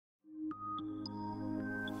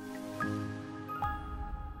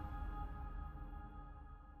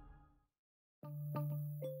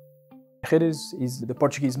Redes is the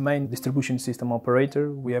Portuguese main distribution system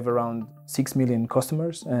operator. We have around 6 million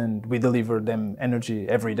customers and we deliver them energy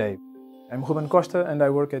every day. I'm Ruben Costa and I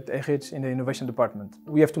work at Redes in the innovation department.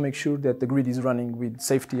 We have to make sure that the grid is running with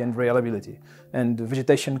safety and reliability, and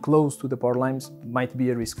vegetation close to the power lines might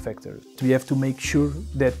be a risk factor. We have to make sure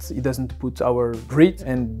that it doesn't put our grid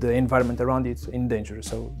and the environment around it in danger.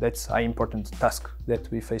 So that's an important task that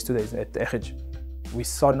we face today at Redes. We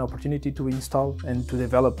saw an opportunity to install and to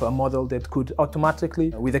develop a model that could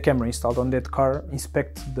automatically, with a camera installed on that car,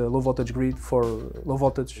 inspect the low voltage grid for low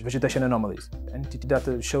voltage vegetation anomalies. NTT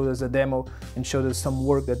DATA showed us a demo and showed us some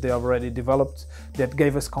work that they have already developed that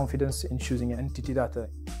gave us confidence in choosing NTT DATA.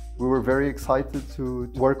 We were very excited to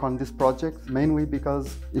work on this project, mainly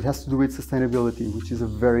because it has to do with sustainability, which is a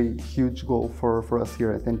very huge goal for us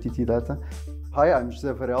here at NTT DATA. Hi, I'm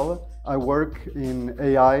José Varela. I work in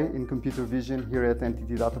AI, in computer vision here at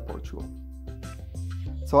NTT DATA Portugal.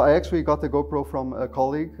 So I actually got a GoPro from a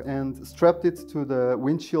colleague and strapped it to the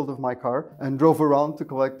windshield of my car and drove around to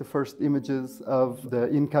collect the first images of the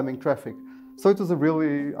incoming traffic. So it was a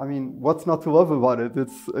really, what's not to love about it?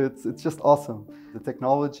 It's just awesome. The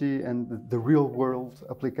technology and the real world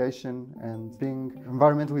application and being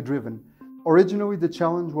environmentally driven. Originally, the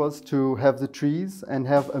challenge was to have the trees and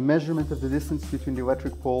have a measurement of the distance between the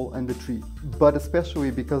electric pole and the tree. But especially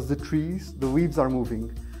because the trees, the leaves are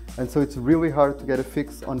moving. And so it's really hard to get a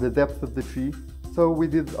fix on the depth of the tree. So we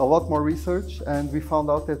did a lot more research and we found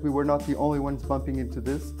out that we were not the only ones bumping into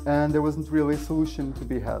this and there wasn't really a solution to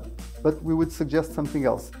be had. But we would suggest something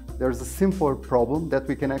else. There's a simpler problem that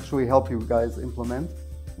we can actually help you guys implement,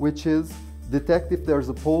 which is detect if there's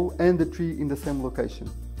a pole and a tree in the same location.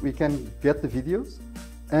 We can get the videos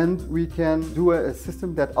and we can do a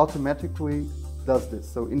system that automatically does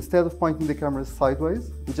this. So instead of pointing the cameras sideways,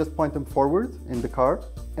 we just point them forward in the car,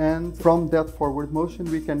 and from that forward motion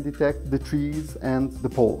we can detect the trees and the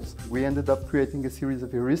poles. We ended up creating a series of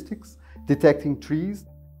heuristics, detecting trees,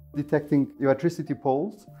 detecting electricity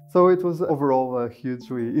poles. So it was overall a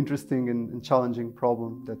hugely interesting and challenging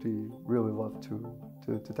problem that we really love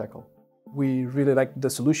to tackle. We really liked the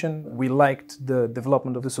solution. We liked the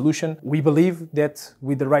development of the solution. We believe that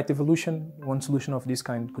with the right evolution, one solution of this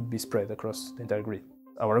kind could be spread across the entire grid.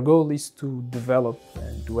 Our goal is to develop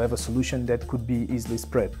and to have a solution that could be easily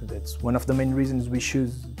spread. That's one of the main reasons we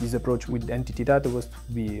choose this approach with NTT DATA, was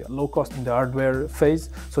to be low cost in the hardware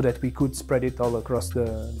phase so that we could spread it all across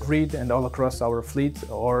the grid and all across our fleet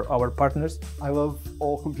or our partners. I love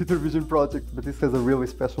all computer vision projects, but this has a really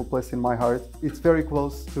special place in my heart. It's very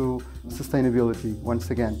close to sustainability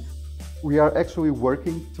once again. We are actually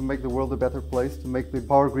working to make the world a better place, to make the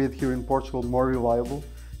power grid here in Portugal more reliable.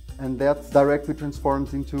 And that directly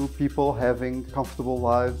transforms into people having comfortable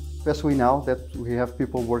lives, especially now that we have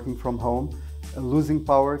people working from home. Losing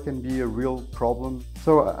power can be a real problem.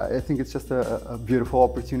 So I think it's just a beautiful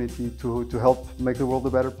opportunity to help make the world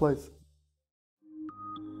a better place.